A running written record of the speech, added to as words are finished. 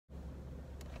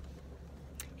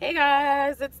Hey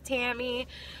guys, it's Tammy.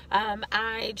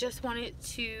 I just wanted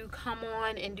to come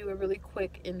on and do a really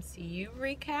quick MCU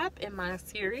recap in my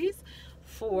series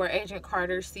for Agent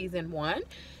Carter Season 1.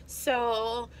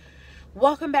 So,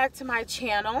 welcome back to my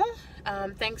channel.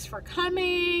 Thanks for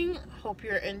coming. Hope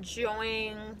you're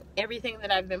enjoying everything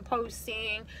that I've been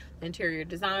posting, the interior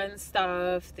design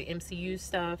stuff, the MCU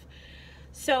stuff.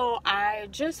 So, I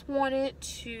just wanted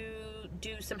to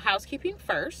do some housekeeping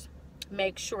first.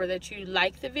 Make sure that you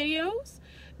like the videos.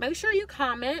 Make sure you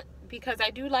comment because I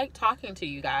do like talking to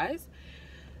you guys.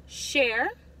 Share,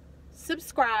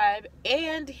 subscribe,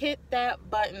 and hit that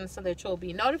button so that you'll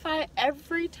be notified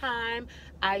every time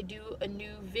I do a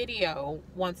new video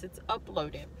once it's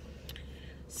uploaded.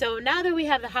 So now that we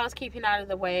have the housekeeping out of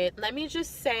the way, let me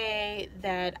just say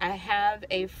that I have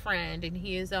a friend and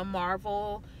he is a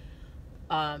Marvel,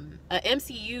 a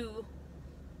MCU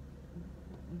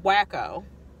wacko.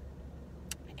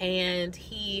 And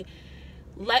he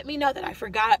let me know that I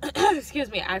forgot, excuse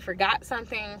me, I forgot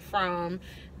something from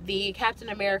the Captain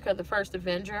America, the First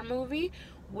Avenger movie,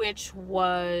 which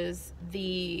was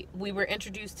we were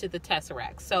introduced to the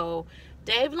Tesseract. So,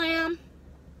 Dave Lamb,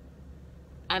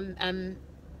 I'm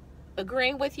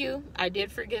agreeing with you. I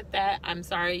did forget that. I'm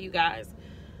sorry, you guys.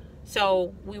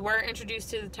 So, we were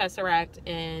introduced to the Tesseract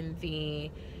in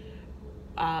the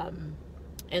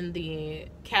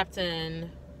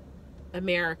Captain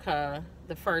America,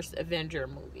 the First Avenger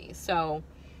movie. So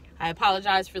I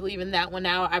apologize for leaving that one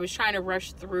out. I was trying to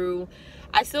rush through.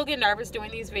 I still get nervous doing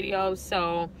these videos,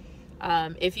 so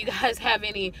if you guys have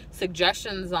any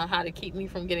suggestions on how to keep me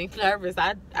from getting nervous,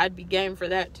 I'd be game for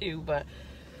that too. But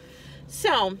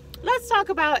so let's talk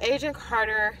about Agent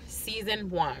Carter Season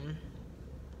 1.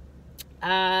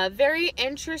 Very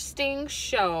interesting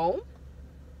show.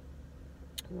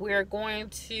 We're going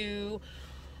to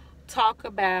talk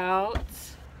about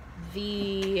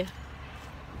the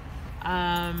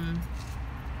I'm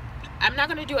not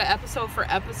going to do an episode for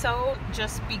episode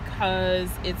just because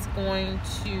it's going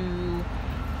to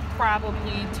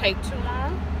probably take too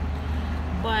long,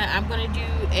 but I'm going to do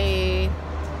a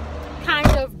kind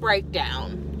of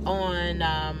breakdown on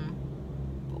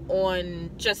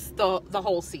just the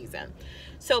whole season.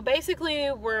 So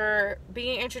basically, we're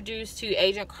being introduced to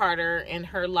Agent Carter in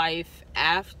her life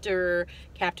after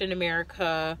Captain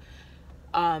America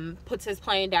puts his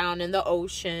plane down in the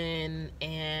ocean,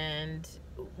 and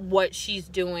what she's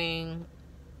doing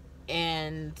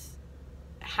and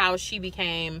how she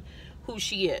became who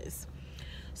she is.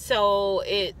 So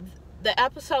the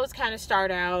episodes kind of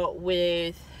start out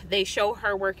with, they show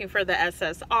her working for the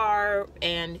SSR,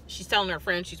 and she's telling her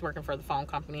friend she's working for the phone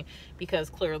company because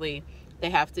clearly they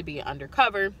have to be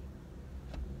undercover.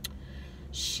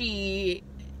 She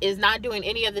is not doing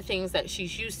any of the things that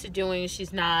she's used to doing.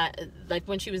 She's not, like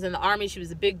when she was in the army, she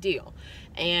was a big deal.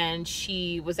 And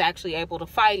she was actually able to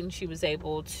fight, and she was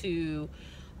able to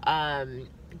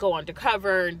go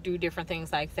undercover and do different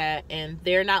things like that. And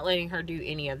they're not letting her do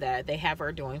any of that. They have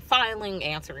her doing filing,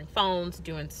 answering phones,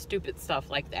 doing stupid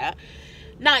stuff like that.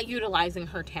 Not utilizing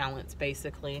her talents,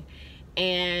 basically.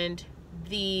 And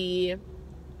the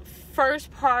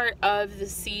first part of the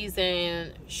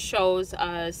season shows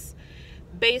us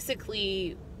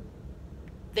basically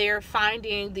they're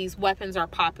finding these weapons are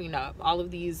popping up, all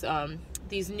of these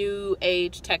new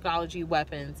age technology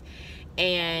weapons,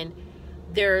 and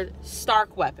they're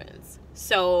Stark weapons.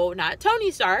 So not Tony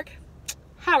Stark,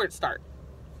 Howard Stark,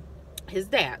 his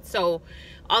dad. So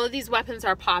all of these weapons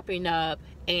are popping up,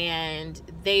 and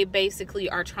they basically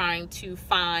are trying to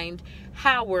find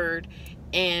Howard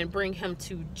and bring him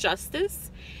to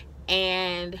justice.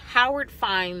 And Howard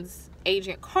finds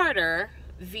Agent Carter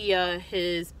via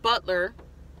his butler,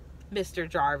 Mr.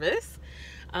 Jarvis.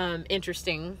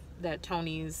 Interesting that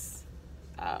Tony's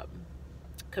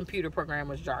computer program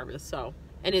was Jarvis, so,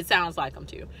 and it sounds like him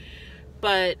too.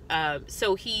 But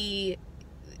so he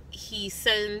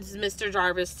sends Mr.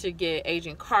 Jarvis to get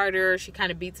Agent Carter. She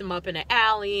kind of beats him up in an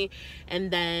alley,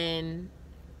 and then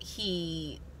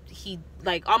he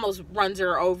like almost runs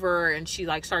her over, and she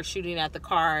like starts shooting at the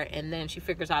car, and then she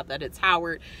figures out that it's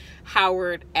Howard.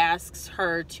 Howard asks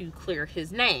her to clear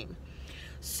his name.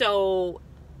 So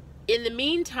in the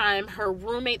meantime, her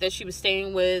roommate that she was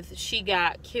staying with, she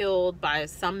got killed by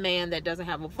some man that doesn't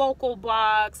have a vocal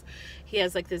box. He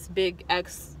has like this big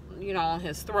X, on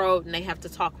his throat, and they have to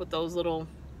talk with those little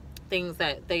things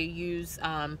that they use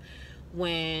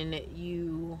when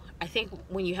you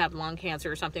have lung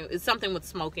cancer or something. It's something with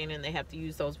smoking, and they have to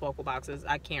use those vocal boxes.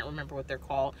 I can't remember what they're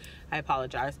called. I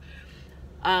apologize.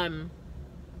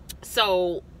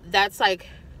 So that's like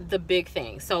the big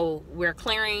thing. So we're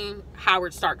clearing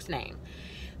Howard Stark's name.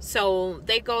 So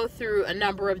they go through a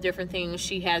number of different things.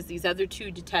 She has these other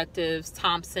two detectives,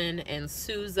 Thompson and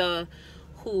Souza,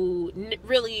 who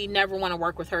really never want to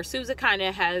work with her. Souza kind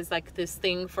of has like this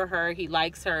thing for her. He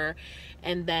likes her.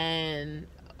 And then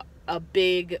a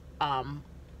big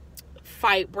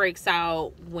fight breaks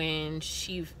out when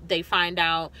they find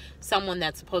out someone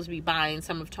that's supposed to be buying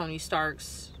some of Tony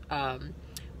Stark's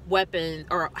weapon,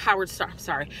 or Howard Stark's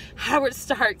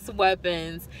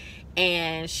weapons,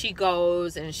 and she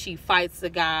goes and she fights the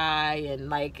guy,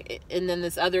 and then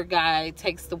this other guy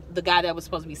takes the guy that was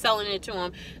supposed to be selling it to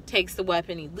him, takes the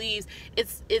weapon, he leaves.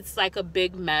 It's like a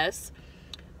big mess.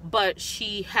 But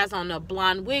she has on a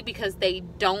blonde wig because they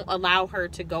don't allow her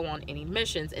to go on any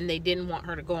missions, and they didn't want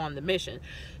her to go on the mission.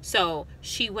 So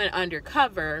she went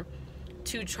undercover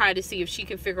to try to see if she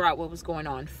could figure out what was going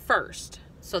on first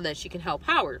so that she can help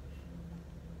Howard.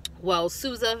 Well,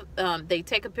 Souza, they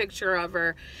take a picture of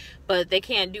her, but they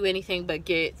can't do anything but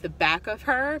get the back of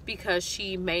her, because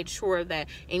she made sure that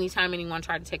anytime anyone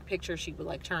tried to take a picture, she would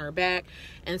like turn her back.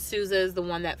 And Souza is the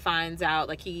one that finds out,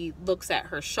 like, he looks at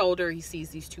her shoulder, he sees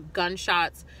these 2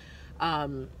 gunshots,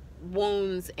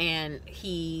 wounds, and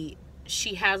she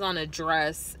has on a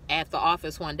dress at the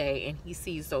office one day, and he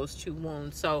sees those 2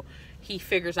 wounds, so he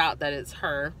figures out that it's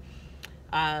her.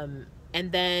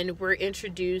 And then we're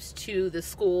introduced to the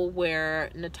school where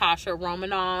Natasha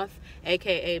Romanoff,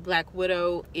 aka Black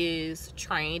Widow, is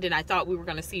trained. And I thought we were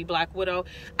going to see Black Widow.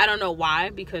 I don't know why,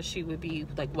 because she would be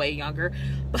like way younger.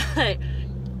 But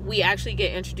we actually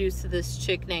get introduced to this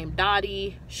chick named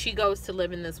Dottie. She goes to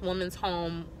live in this woman's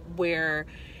home where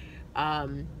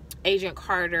Agent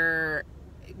Carter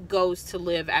goes to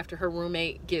live after her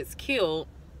roommate gets killed.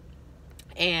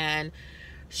 And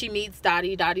she meets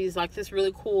Dottie. Dottie's like this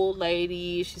really cool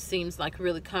lady. She seems like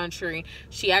really country.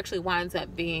 She actually winds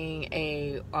up being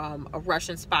a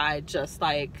Russian spy, just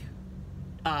like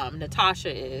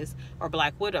Natasha is, or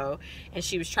Black Widow. And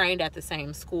she was trained at the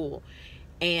same school.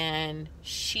 And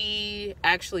she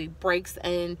actually breaks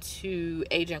into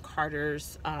Agent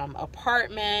Carter's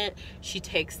apartment. She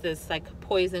takes this like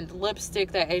poisoned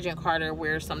lipstick that Agent Carter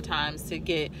wears sometimes to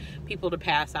get people to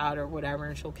pass out or whatever,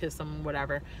 and she'll kiss them,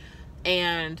 whatever.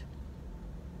 And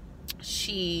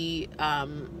she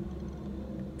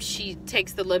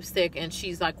takes the lipstick and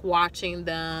she's like watching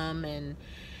them,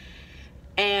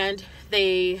 and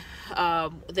they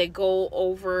go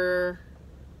over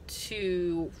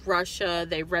to Russia.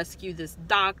 They rescue this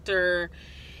doctor.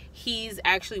 He's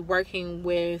actually working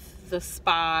with the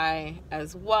spy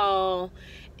as well,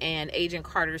 and Agent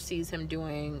Carter sees him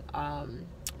doing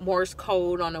Morse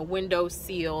code on a window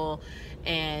seal,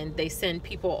 and they send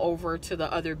people over to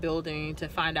the other building to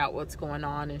find out what's going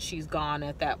on, and she's gone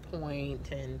at that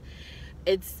point. And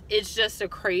it's just a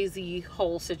crazy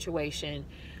whole situation.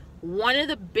 One of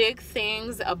the big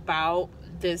things about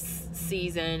this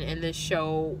season and this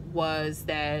show was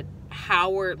that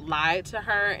Howard lied to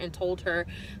her and told her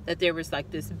that there was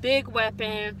like this big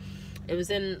weapon. It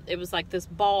was like this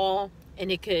ball,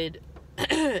 and it could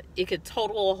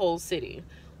total a whole city.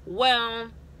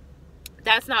 Well,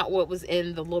 that's not what was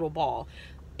in the little ball.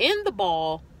 In the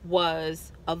ball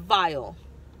was a vial,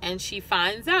 and she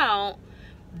finds out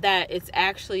that it's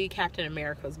actually Captain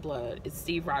America's blood. It's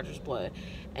Steve Rogers' blood.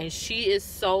 And she is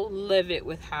so livid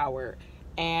with Howard,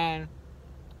 and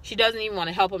she doesn't even want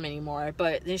to help him anymore.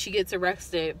 But then she gets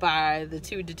arrested by the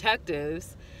 2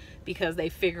 detectives because they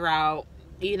figure out,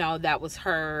 that was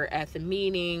her at the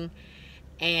meeting.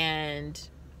 And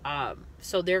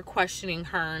so they're questioning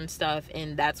her and stuff,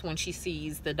 and that's when she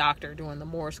sees the doctor doing the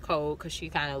Morse code, because she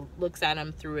kind of looks at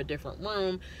him through a different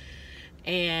room.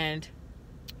 And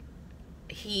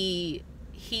he's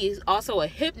also a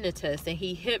hypnotist, and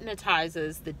he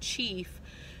hypnotizes the chief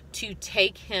to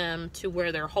take him to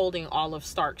where they're holding all of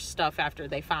Stark's stuff after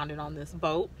they found it on this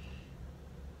boat.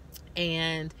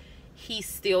 And he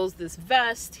steals this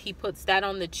vest. He puts that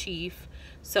on the chief.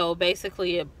 So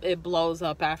basically it blows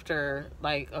up after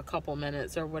like a couple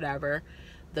minutes or whatever,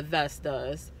 the vest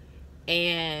does.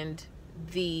 And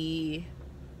he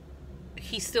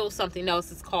steals something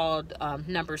else. It's called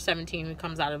number 17. It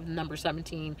comes out of number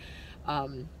 17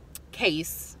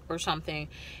 case or something.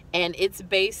 And it's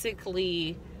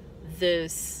basically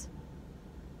this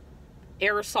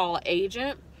aerosol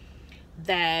agent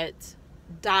that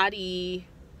Dottie,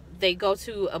 they go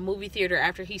to a movie theater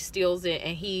after he steals it,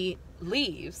 and he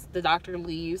leaves. The doctor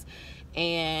leaves,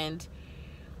 and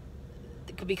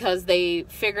because they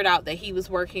figured out that he was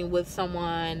working with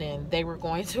someone and they were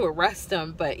going to arrest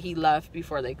him, but he left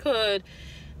before they could.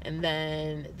 And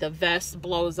then the vest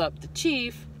blows up the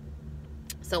chief.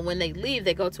 So when they leave,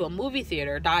 they go to a movie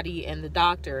theater, Dottie and the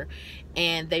doctor,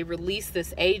 and they release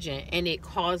this agent, and it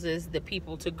causes the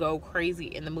people to go crazy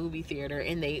in the movie theater,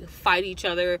 and they fight each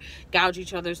other, gouge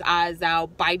each other's eyes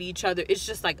out, bite each other. It's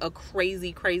just like a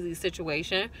crazy, crazy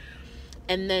situation.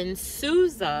 And then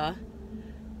Sousa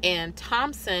and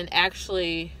Thompson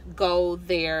actually go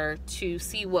there to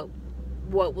see what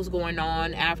was going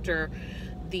on after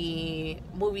the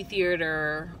movie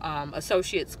theater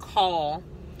associates call,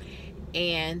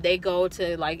 and they go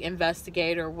to like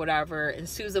investigate or whatever, and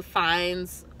Sousa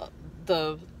finds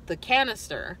the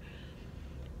canister,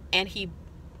 and he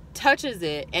touches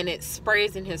it, and it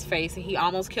sprays in his face, and he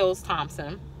almost kills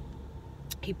Thompson.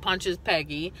 He punches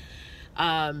Peggy.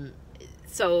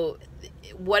 So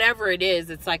whatever it is,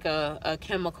 it's like a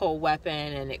chemical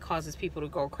weapon, and it causes people to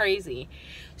go crazy.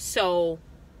 So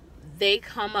they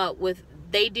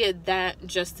did that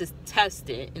just to test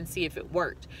it and see if it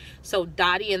worked. So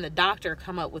Dottie and the doctor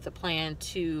come up with a plan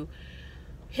to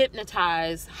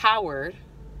hypnotize Howard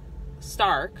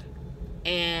Stark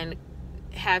and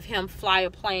have him fly a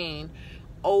plane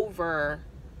over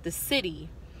the city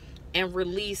and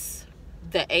release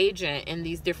the agent in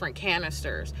these different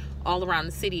canisters all around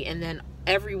the city, and then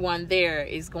everyone there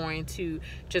is going to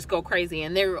just go crazy,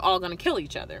 and they're all going to kill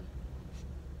each other.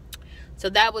 So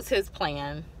that was his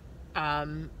plan.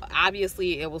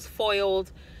 Obviously it was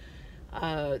foiled.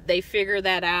 They figure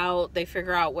that out. They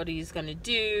figure out what he's going to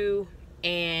do,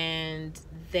 and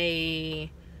I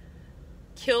think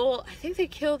they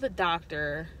kill the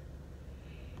doctor.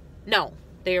 No,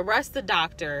 they arrest the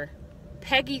doctor.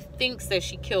 Peggy thinks that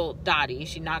she killed Dottie.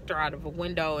 She knocked her out of a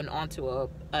window and onto a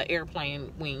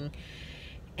airplane wing,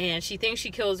 and she thinks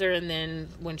she kills her, and then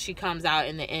when she comes out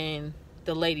in the end,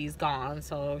 the lady's gone.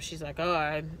 So she's like, oh,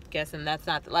 I'm guessing that's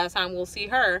not the last time we'll see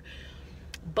her.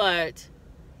 But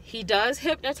he does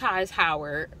hypnotize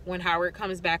Howard when Howard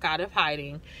comes back out of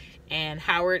hiding, and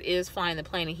Howard is flying the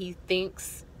plane, and he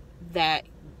thinks that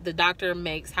the doctor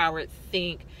makes Howard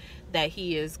think that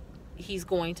he's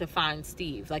going to find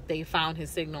Steve. Like, they found his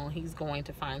signal, and he's going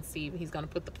to find Steve. He's going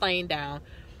to put the plane down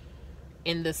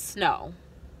in the snow,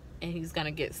 and he's going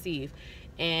to get Steve.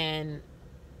 And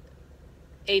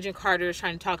Agent Carter is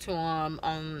trying to talk to him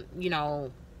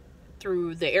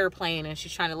through the airplane, and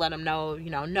she's trying to let him know,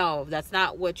 no, that's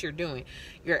not what you're doing.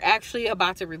 You're actually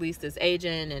about to release this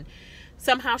agent. And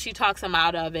somehow she talks him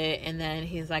out of it, and then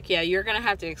he's like, yeah, you're going to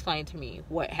have to explain to me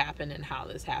what happened and how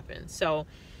this happened. So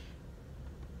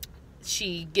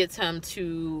she gets him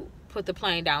to put the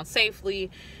plane down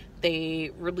safely.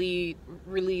 They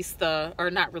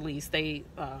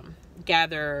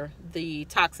gather the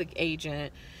toxic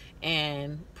agent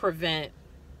and prevent,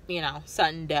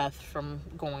 sudden death from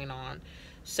going on.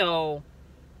 So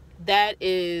that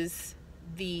is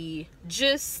the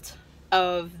gist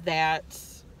of that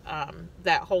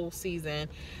whole season.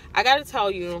 I gotta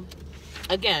tell you,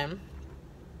 again,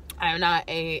 I'm not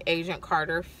a Agent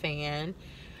Carter fan.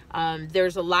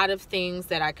 There's a lot of things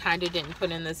that I kind of didn't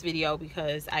put in this video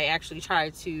because I actually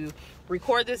tried to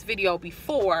record this video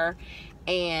before,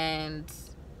 and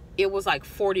it was like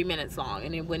 40 minutes long,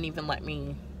 and it wouldn't even let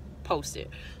me post it.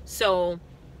 So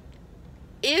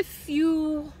if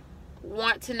you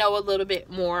want to know a little bit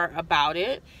more about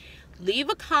it, leave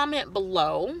a comment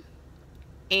below,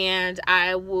 and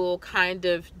I will kind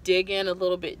of dig in a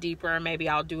little bit deeper. Maybe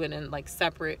I'll do it in like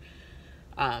separate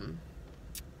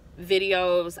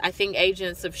videos. I think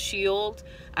Agents of S.H.I.E.L.D.,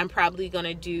 I'm probably going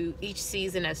to do each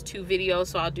season as 2 videos.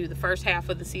 So I'll do the first half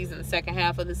of the season, the second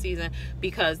half of the season,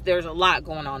 because there's a lot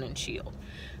going on in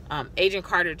S.H.I.E.L.D. Agent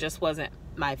Carter just wasn't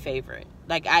my favorite.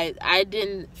 Like, I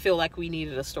didn't feel like we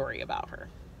needed a story about her.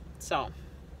 So,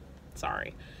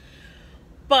 sorry.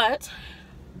 But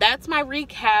that's my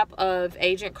recap of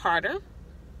Agent Carter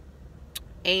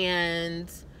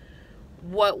and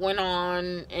what went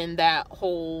on in that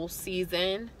whole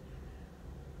season.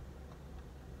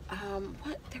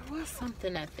 There was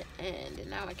something at the end, and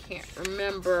now I can't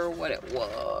remember what it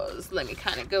was. Let me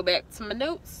kind of go back to my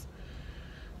notes.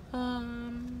 Oh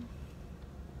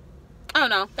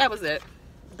no, that was it.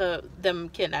 Them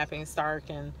kidnapping Stark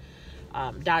and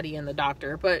Dottie and the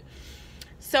doctor. But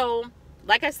so,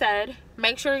 like I said,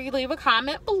 make sure you leave a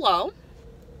comment below,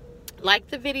 like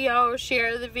the video,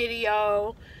 share the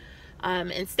video,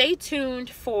 and stay tuned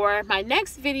for my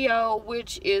next video,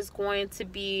 which is going to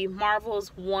be Marvel's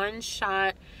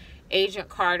one-shot Agent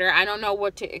Carter. I don't know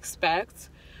what to expect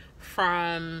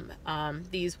from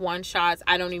these one-shots.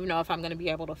 I don't even know if I'm going to be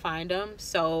able to find them,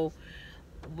 so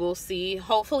we'll see.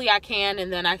 Hopefully I can,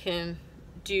 and then I can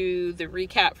do the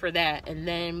recap for that and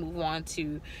then move on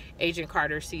to Agent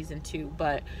Carter season 2.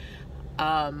 But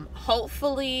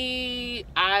Hopefully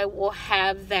I will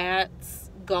have that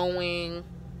going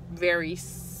very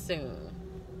soon.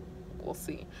 We'll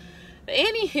see. But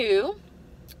anywho,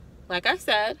 like I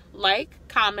said, like,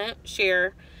 comment,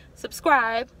 share,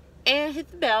 subscribe, and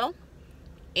hit the bell.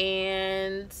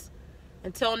 And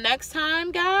until next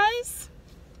time, guys,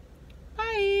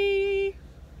 bye.